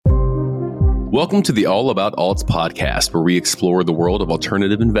Welcome to the All About Alts podcast, where we explore the world of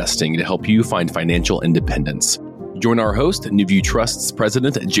alternative investing to help you find financial independence. Join our host, NewView Trust's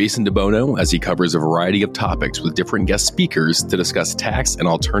president, Jason DeBono, as he covers a variety of topics with different guest speakers to discuss tax and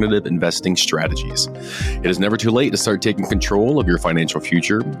alternative investing strategies. It is never too late to start taking control of your financial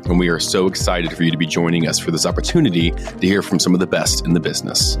future, and we are so excited for you to be joining us for this opportunity to hear from some of the best in the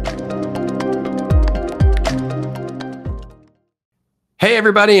business. Hey,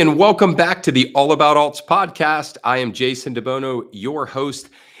 everybody, and welcome back to the All About Alts podcast. I am Jason DeBono, your host,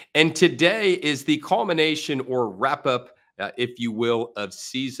 and today is the culmination or wrap-up, if you will, of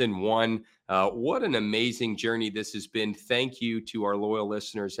Season 1. What an amazing journey this has been. Thank you to our loyal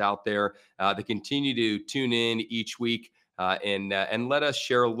listeners out there that continue to tune in each week and let us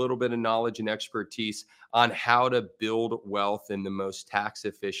share a little bit of knowledge and expertise on how to build wealth in the most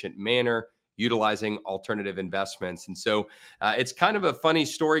tax-efficient manner, utilizing alternative investments. And so it's kind of a funny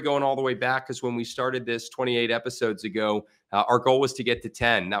story going all the way back, because when we started this 28 episodes ago, our goal was to get to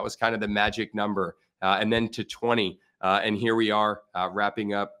 10. That was kind of the magic number, and then to 20. And here we are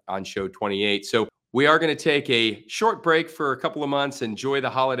wrapping up on show 28. So we are going to take a short break for a couple of months, enjoy the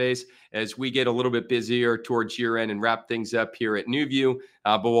holidays as we get a little bit busier towards year end and wrap things up here at NewView.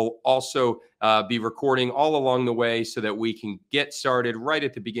 But we'll also be recording all along the way so that we can get started right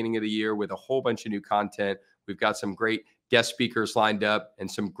at the beginning of the year with a whole bunch of new content. We've got some great guest speakers lined up and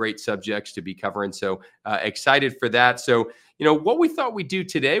some great subjects to be covering. So excited for that. So, what we thought we'd do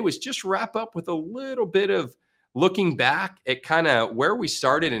today was just wrap up with a little bit of looking back at kind of where we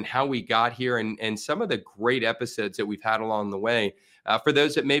started and how we got here, and some of the great episodes that we've had along the way. For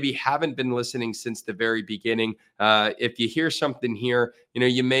those that maybe haven't been listening since the very beginning, if you hear something here,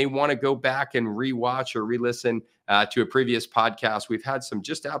 you may want to go back and rewatch or re-listen to a previous podcast. We've had some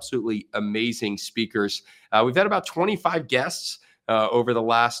just absolutely amazing speakers. We've had about 25 guests over the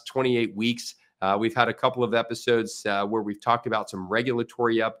last 28 weeks. We've had a couple of episodes where we've talked about some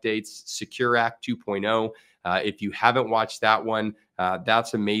regulatory updates, Secure Act 2.0. If you haven't watched that one,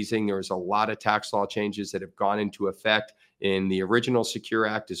 that's amazing. There's a lot of tax law changes that have gone into effect in the original Secure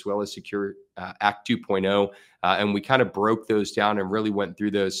Act as well as Secure Act 2.0. And we kind of broke those down and really went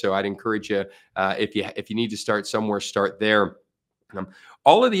through those. So I'd encourage you, if you need to start somewhere, start there.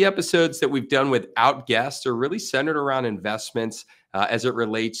 All of the episodes that we've done without guests are really centered around investments as it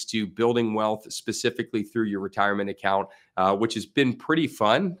relates to building wealth, specifically through your retirement account, which has been pretty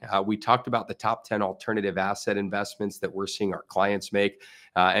fun. We talked about the top 10 alternative asset investments that we're seeing our clients make.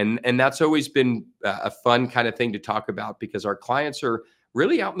 And that's always been a fun kind of thing to talk about, because our clients are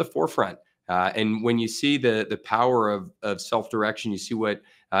really out in the forefront. And when you see the power of self-direction, you see what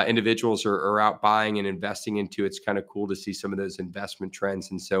individuals are out buying and investing into. It's kind of cool to see some of those investment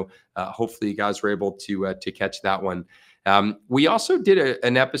trends. And so hopefully you guys were able to catch that one. We also did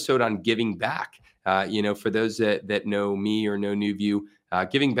an episode on giving back. For those that know me or know NewView,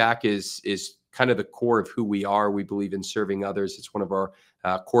 giving back is kind of the core of who we are. We believe in serving others. It's one of our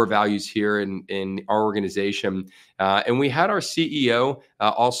core values here in our organization. And we had our CEO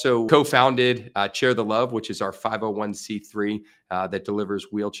also co-founded Share the Love, which is our 501c3 that delivers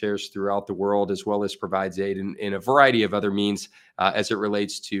wheelchairs throughout the world, as well as provides aid in a variety of other means as it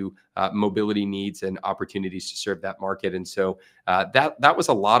relates to mobility needs and opportunities to serve that market. And so that was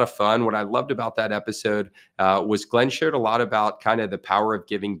a lot of fun. What I loved about that episode was Glenn shared a lot about kind of the power of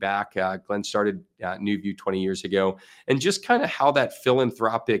giving back. Glenn started NewView 20 years ago, and just kind of how that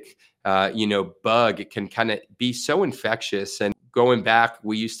philanthropic bug can kind of be so infectious. And going back,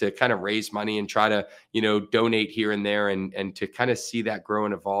 we used to kind of raise money and try to, donate here and there, and to kind of see that grow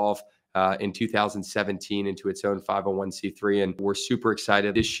and evolve in 2017 into its own 501c3. And we're super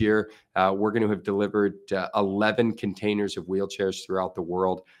excited this year. We're going to have delivered 11 containers of wheelchairs throughout the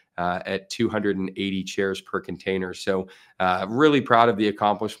world at 280 chairs per container. So really proud of the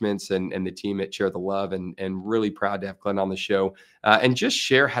accomplishments and the team at Share the Love, and really proud to have Glenn on the show and just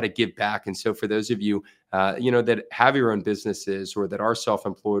share how to give back. And so for those of you, that have your own businesses or that are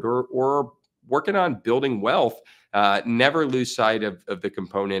self-employed or working on building wealth, never lose sight of the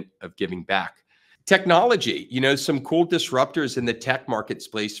component of giving back. Technology, some cool disruptors in the tech market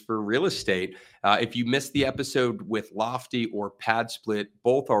space for real estate. If you missed the episode with Lofty or PadSplit,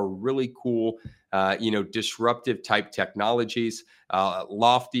 both are really cool, disruptive type technologies.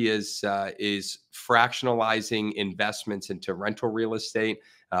 Lofty is fractionalizing investments into rental real estate,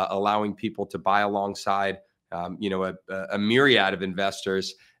 allowing people to buy alongside, a myriad of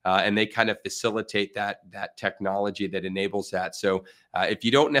investors. And they kind of facilitate that technology that enables that. So if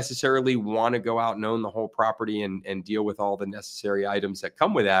you don't necessarily want to go out and own the whole property and deal with all the necessary items that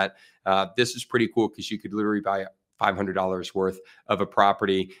come with that, this is pretty cool, because you could literally buy $500 worth of a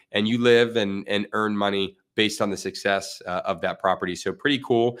property, and you live and earn money based on the success of that property. So pretty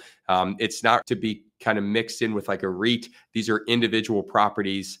cool. It's not to be kind of mixed in with like a REIT. These are individual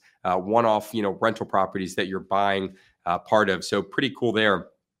properties, one-off, rental properties that you're buying part of. So pretty cool there.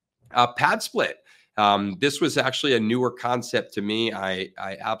 Pad split. This was actually a newer concept to me. I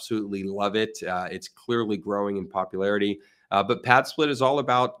absolutely love it. It's clearly growing in popularity. But pad split is all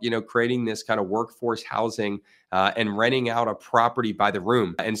about, creating this kind of workforce housing and renting out a property by the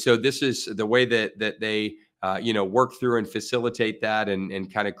room. And so this is the way that they, work through and facilitate that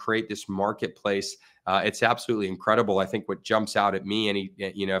and kind of create this marketplace. It's absolutely incredible. I think what jumps out at me,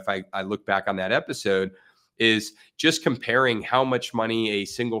 if I look back on that episode, is just comparing how much money a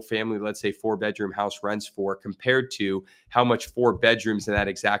single family, let's say 4-bedroom house rents for compared to how much 4 bedrooms in that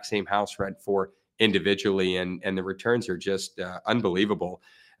exact same house rent for individually. And the returns are just unbelievable.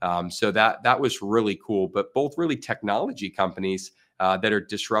 So that was really cool, but both really technology companies that are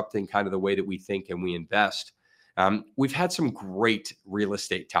disrupting kind of the way that we think and we invest. We've had some great real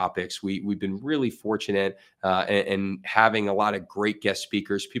estate topics. We've been really fortunate in having a lot of great guest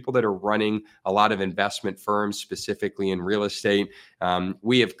speakers, people that are running a lot of investment firms, specifically in real estate.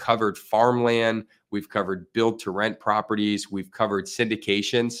 We have covered farmland. We've covered build to rent properties. We've covered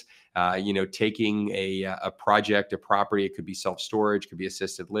syndications, taking a project, a property. It could be self-storage, could be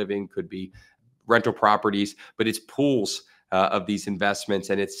assisted living, could be rental properties, but it's pools of these investments,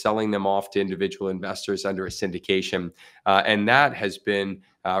 and it's selling them off to individual investors under a syndication. And that has been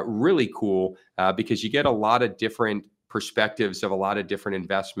really cool because you get a lot of different perspectives of a lot of different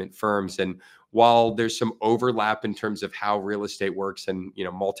investment firms. And while there's some overlap in terms of how real estate works and,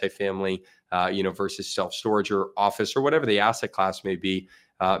 multifamily, versus self-storage or office or whatever the asset class may be,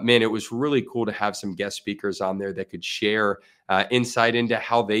 man, it was really cool to have some guest speakers on there that could share insight into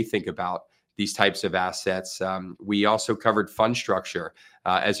how they think about these types of assets. We also covered fund structure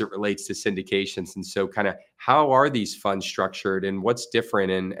as it relates to syndications. And so kind of how are these funds structured and what's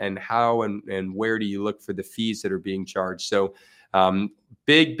different and how and where do you look for the fees that are being charged? So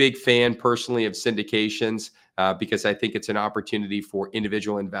big fan personally of syndications because I think it's an opportunity for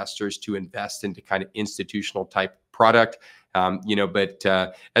individual investors to invest into kind of institutional type product. But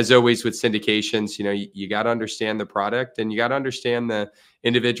as always with syndications, you got to understand the product and you got to understand the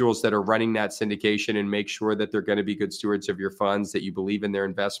individuals that are running that syndication and make sure that they're going to be good stewards of your funds, that you believe in their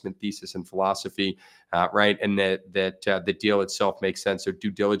investment thesis and philosophy, right? And that the deal itself makes sense. So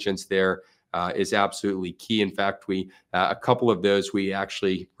due diligence there is absolutely key. In fact, a couple of those, we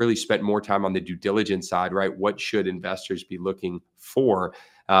actually really spent more time on the due diligence side, right? What should investors be looking for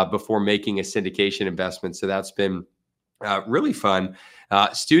before making a syndication investment? So that's been really fun.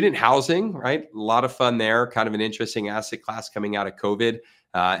 Student housing, right? A lot of fun there. Kind of an interesting asset class coming out of COVID,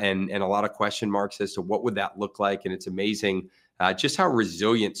 and a lot of question marks as to what would that look like. And it's amazing just how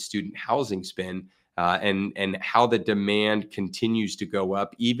resilient student housing's been, and how the demand continues to go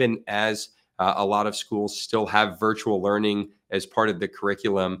up, even as a lot of schools still have virtual learning as part of the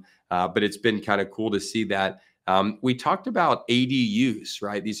curriculum. But it's been kind of cool to see that. We talked about ADUs,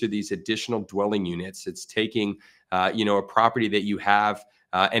 right? These are these additional dwelling units. It's taking a property that you have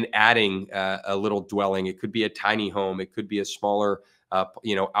and adding a little dwelling. It could be a tiny home. It could be a smaller,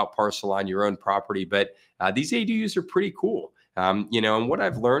 out parcel on your own property. But these ADUs are pretty cool. And what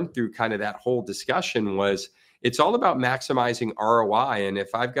I've learned through kind of that whole discussion was it's all about maximizing ROI. And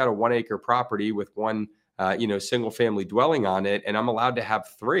if I've got a 1 acre property with one, single family dwelling on it, and I'm allowed to have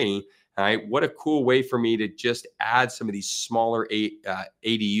 3, right, what a cool way for me to just add some of these smaller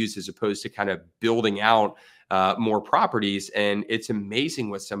ADUs as opposed to kind of building out more properties. And it's amazing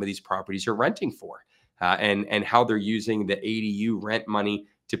what some of these properties are renting for and how they're using the ADU rent money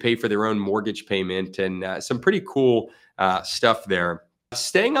to pay for their own mortgage payment, and some pretty cool stuff there.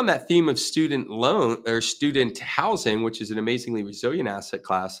 Staying on that theme of student loan or student housing, which is an amazingly resilient asset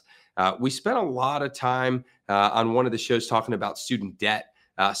class, we spent a lot of time on one of the shows talking about student debt,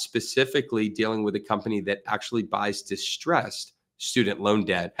 specifically dealing with a company that actually buys distressed student loan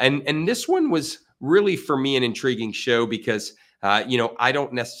debt. And this one was really, for me, an intriguing show because, I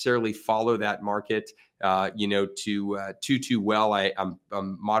don't necessarily follow that market, too well. I'm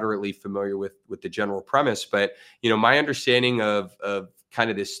moderately familiar with the general premise, but, my understanding of kind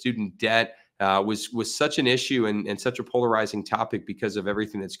of this student debt was such an issue and such a polarizing topic because of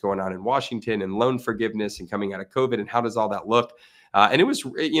everything that's going on in Washington and loan forgiveness and coming out of COVID and how does all that look? And it was,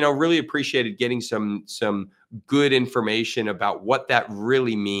 really appreciated getting some good information about what that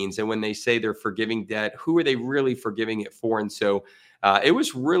really means. And when they say they're forgiving debt, who are they really forgiving it for? And so it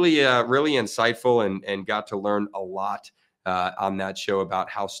was really insightful and got to learn a lot on that show about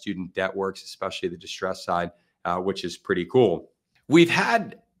how student debt works, especially the distress side. which is pretty cool. We've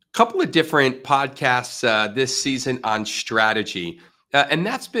had a couple of different podcasts this season on strategy. And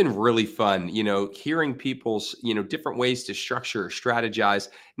that's been really fun, hearing people's, different ways to structure or strategize,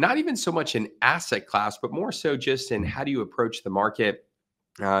 not even so much in asset class, but more so just in how do you approach the market.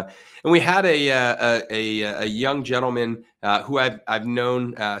 And we had a young gentleman who I've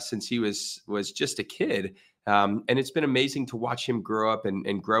known since he was just a kid. And it's been amazing to watch him grow up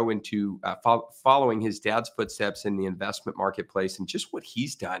and grow into following his dad's footsteps in the investment marketplace and just what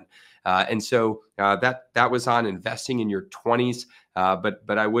he's done. And so that was on investing in your 20s.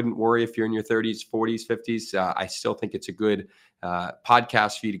 But I wouldn't worry if you're in your 30s, 40s, 50s. I still think it's a good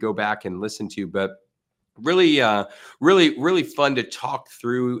podcast for you to go back and listen to. But really fun to talk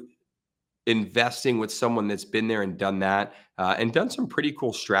through investing with someone that's been there and done that, and done some pretty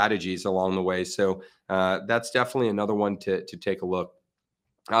cool strategies along the way. So that's definitely another one to take a look.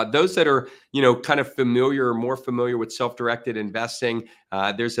 Those that are, kind of more familiar with self-directed investing,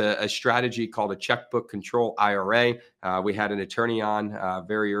 there's a strategy called a checkbook control IRA. We had an attorney on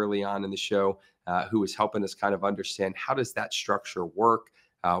very early on in the show who was helping us kind of understand how does that structure work?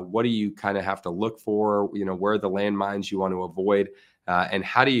 What do you kind of have to look for? Where are the landmines you want to avoid? And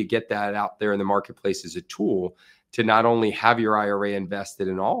how do you get that out there in the marketplace as a tool to not only have your IRA invested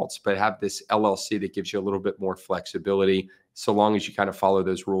in alts, but have this LLC that gives you a little bit more flexibility, so long as you kind of follow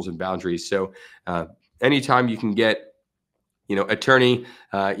those rules and boundaries. So anytime you can get, attorney,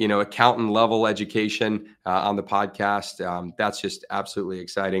 accountant level education on the podcast, that's just absolutely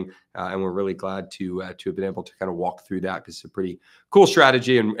exciting. And we're really glad to have been able to kind of walk through that, because it's a pretty cool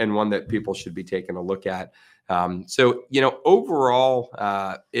strategy and one that people should be taking a look at. So, overall,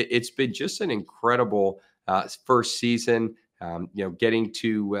 it's been just an incredible first season. Getting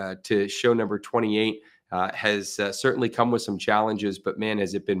to show number 28 has certainly come with some challenges, but man,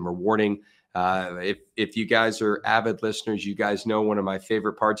 has it been rewarding. If you guys are avid listeners, you guys know one of my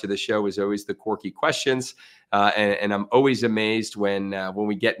favorite parts of the show is always the quirky questions. And I'm always amazed when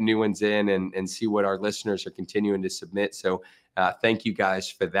we get new ones in and see what our listeners are continuing to submit. So thank you guys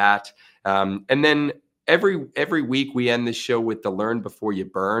for that. And then every week we end the show with the learn before you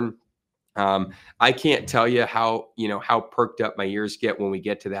burn. I can't tell you how perked up my ears get when we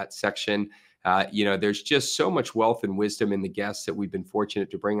get to that section. There's just so much wealth and wisdom in the guests that we've been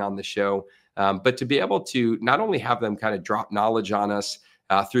fortunate to bring on the show. But to be able to not only have them kind of drop knowledge on us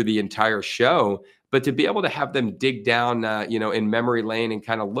through the entire show, but to be able to have them dig down, in memory lane and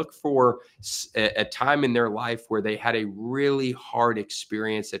kind of look for a time in their life where they had a really hard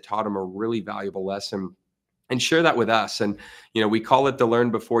experience that taught them a really valuable lesson, and share that with us. And, we call it the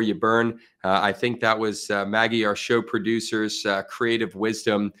learn before you burn. I think that was Maggie, our show producer's creative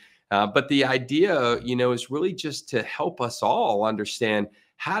wisdom. But the idea, is really just to help us all understand,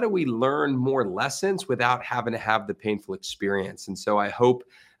 how do we learn more lessons without having to have the painful experience? And so I hope,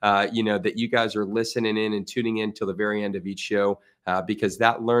 that you guys are listening in and tuning in till the very end of each show, because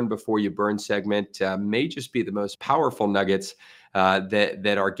that learn before you burn segment may just be the most powerful nuggets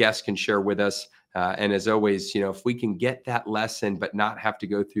that our guests can share with us. And as always, if we can get that lesson, but not have to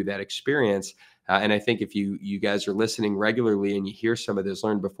go through that experience. And I think if you guys are listening regularly and you hear some of those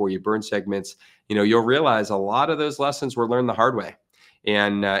learn before you burn segments, you'll realize a lot of those lessons were learned the hard way.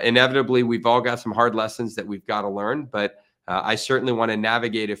 And inevitably, we've all got some hard lessons that we've got to learn. But I certainly want to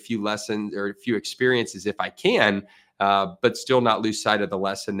navigate a few lessons or a few experiences if I can, but still not lose sight of the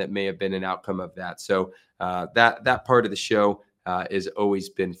lesson that may have been an outcome of that. So that part of the show has always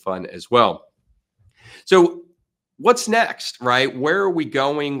been fun as well. So what's next, right? Where are we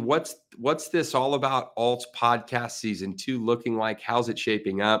going? What's this All About Alts podcast season 2 looking like? How's it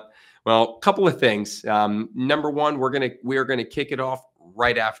shaping up? Well, a couple of things. Number one, we are gonna kick it off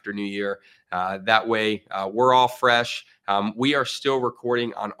right after New Year. That way, we're all fresh. We are still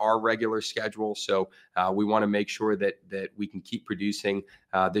recording on our regular schedule, so we want to make sure that we can keep producing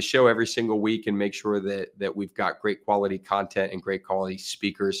the show every single week and make sure that we've got great quality content and great quality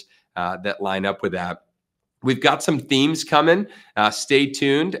speakers that line up with that. We've got some themes coming. Stay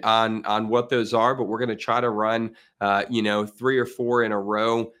tuned on what those are, but we're going to try to run, 3 or 4 in a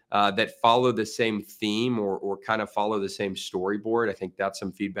row that follow the same theme or kind of follow the same storyboard. I think that's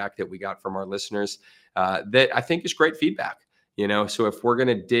some feedback that we got from our listeners that I think is great feedback. So if we're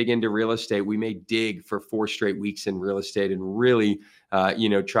going to dig into real estate, we may dig for 4 straight weeks in real estate and really,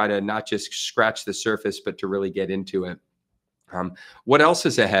 try to not just scratch the surface, but to really get into it. What else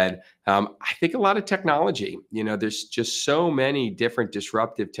is ahead? I think a lot of technology. There's just so many different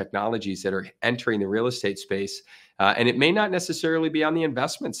disruptive technologies that are entering the real estate space. And it may not necessarily be on the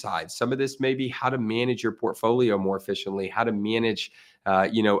investment side. Some of this may be how to manage your portfolio more efficiently, how to manage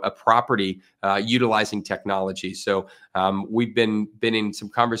a property utilizing technology. So we've been in some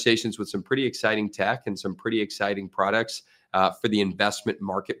conversations with some pretty exciting tech and some pretty exciting products for the investment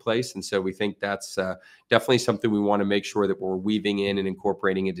marketplace. And so we think that's definitely something we want to make sure that we're weaving in and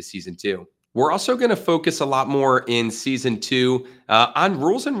incorporating into season 2. We're also going to focus a lot more in season 2 on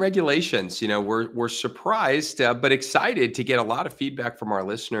rules and regulations. We're surprised but excited to get a lot of feedback from our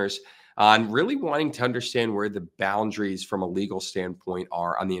listeners on really wanting to understand where the boundaries from a legal standpoint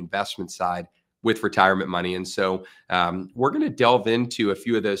are on the investment side with retirement money. And so we're going to delve into a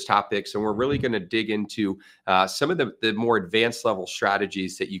few of those topics, and we're really going to dig into some of the more advanced level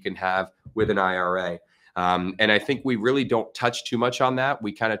strategies that you can have with an IRA. And I think we really don't touch too much on that.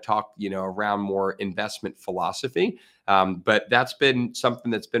 We kind of talk, around more investment philosophy, but that's been something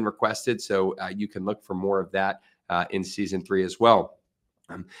that's been requested. So you can look for more of that in season 3 as well.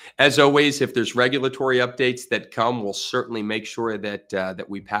 As always, if there's regulatory updates that come, we'll certainly make sure that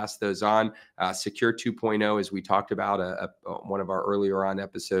we pass those on. Secure 2.0, as we talked about, one of our earlier on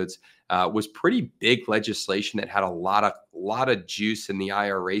episodes, was pretty big legislation that had a lot of juice in the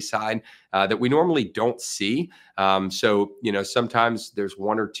IRA side that we normally don't see. So sometimes there's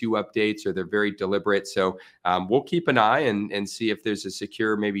 1 or 2 updates, or they're very deliberate. So we'll keep an eye and see if there's a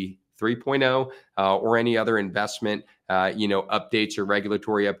secure maybe 3.0 or any other investment updates or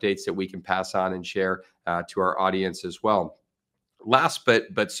regulatory updates that we can pass on and share to our audience as well. Last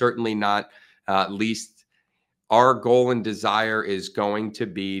but certainly not least, our goal and desire is going to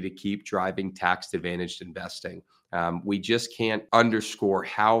be to keep driving tax-advantaged investing. We just can't underscore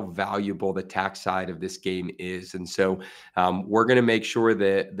how valuable the tax side of this game is. And so we're going to make sure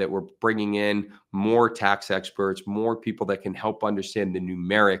that we're bringing in more tax experts, more people that can help understand the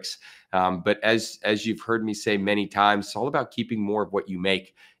numerics. But as you've heard me say many times, it's all about keeping more of what you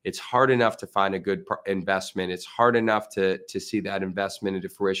make. It's hard enough to find a good investment. It's hard enough to see that investment into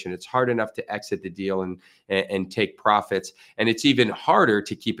fruition. It's hard enough to exit the deal and take profits. And it's even harder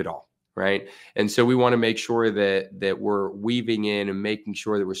to keep it all. Right. And so we want to make sure that we're weaving in and making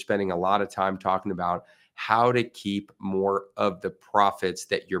sure that we're spending a lot of time talking about how to keep more of the profits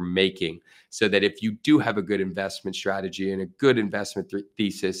that you're making, so that if you do have a good investment strategy and a good investment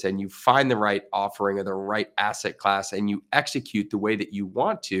thesis, and you find the right offering of the right asset class, and you execute the way that you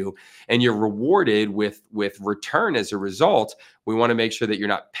want to, and you're rewarded with return as a result, we want to make sure that you're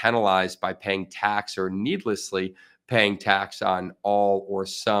not penalized by paying tax or needlessly paying tax on all or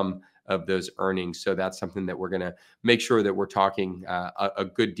some of those earnings. So that's something that we're going to make sure that we're talking a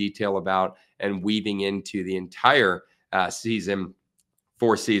good detail about and weaving into the entire season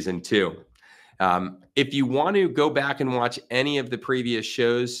for season 2. If you want to go back and watch any of the previous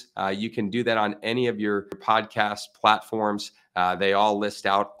shows, you can do that on any of your podcast platforms. They all list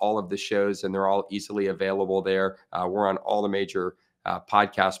out all of the shows, and they're all easily available there. We're on all the major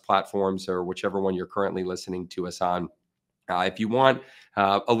podcast platforms, or whichever one you're currently listening to us on. If you want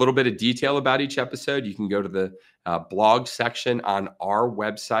a little bit of detail about each episode, you can go to the blog section on our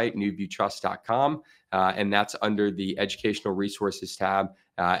website, newviewtrust.com, and that's under the educational resources tab.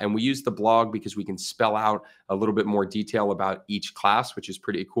 And we use the blog because we can spell out a little bit more detail about each class, which is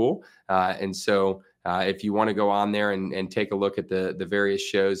pretty cool. And so if you want to go on there and take a look at the various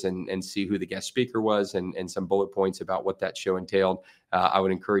shows and see who the guest speaker was and some bullet points about what that show entailed, I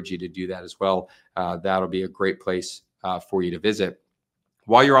would encourage you to do that as well. That'll be a great place for you to visit.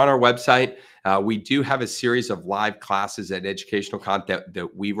 While you're on our website, we do have a series of live classes and educational content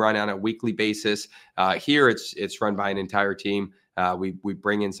that we run on a weekly basis. Here, it's run by an entire team. We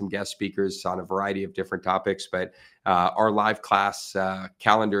bring in some guest speakers on a variety of different topics, but our live class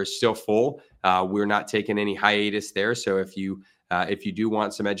calendar is still full. We're not taking any hiatus there. So if you do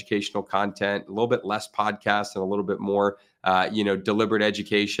want some educational content, a little bit less podcast and a little bit more, deliberate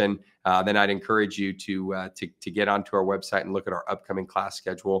education, then I'd encourage you to get onto our website and look at our upcoming class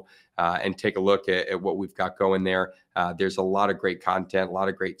schedule and take a look at what we've got going there. There's a lot of great content, a lot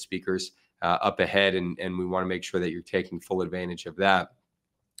of great speakers up ahead, and we want to make sure that you're taking full advantage of that.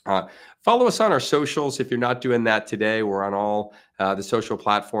 Follow us on our socials. If you're not doing that today, we're on all the social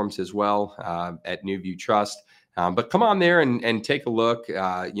platforms as well at New View Trust. But come on there and take a look.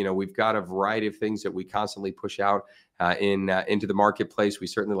 We've got a variety of things that we constantly push out into the marketplace. We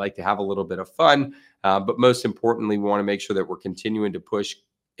certainly like to have a little bit of fun, but most importantly, we want to make sure that we're continuing to push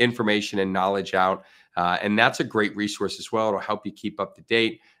information and knowledge out. And that's a great resource as well. It'll help you keep up to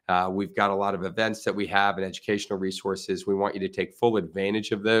date. We've got a lot of events that we have and educational resources. We want you to take full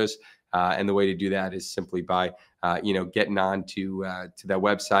advantage of those. And the way to do that is simply by, getting on to that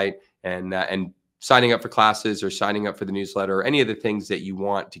website and signing up for classes or signing up for the newsletter or any of the things that you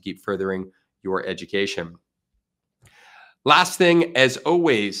want to keep furthering your education. Last thing, as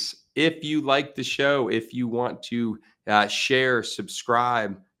always, if you like the show, if you want to share,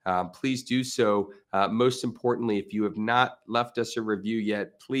 subscribe, please do so. Most importantly, if you have not left us a review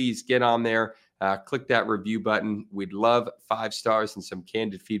yet, please get on there. Click that review button. We'd love 5 stars and some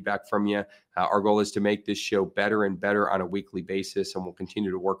candid feedback from you. Our goal is to make this show better and better on a weekly basis, and we'll continue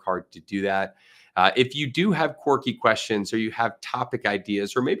to work hard to do that. If you do have quirky questions or you have topic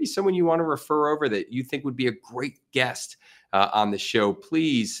ideas, or maybe someone you want to refer over that you think would be a great guest on the show,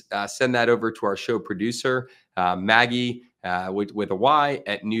 please send that over to our show producer, Maggie, with a Y,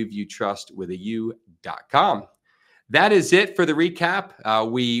 at newviewtrust.com. That is it for the recap.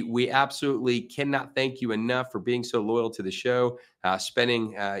 We absolutely cannot thank you enough for being so loyal to the show,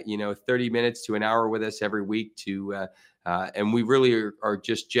 spending 30 minutes to an hour with us every week and we really are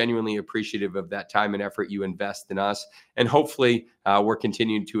just genuinely appreciative of that time and effort you invest in us. And hopefully we're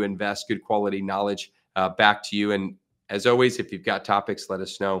continuing to invest good quality knowledge back to you. And as always, if you've got topics, let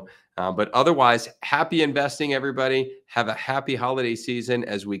us know. But otherwise, happy investing, everybody. Have a happy holiday season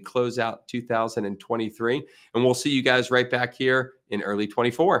as we close out 2023. And we'll see you guys right back here in early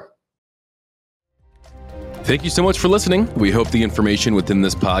 24. Thank you so much for listening. We hope the information within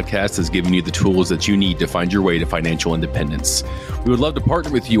this podcast has given you the tools that you need to find your way to financial independence. We would love to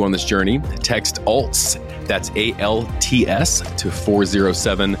partner with you on this journey. Text ALTS, that's ALTS, to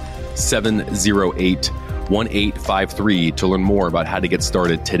 407-708-1853 to learn more about how to get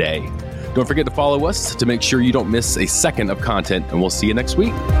started today. Don't forget to follow us to make sure you don't miss a second of content, and we'll see you next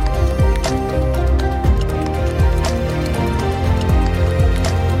week.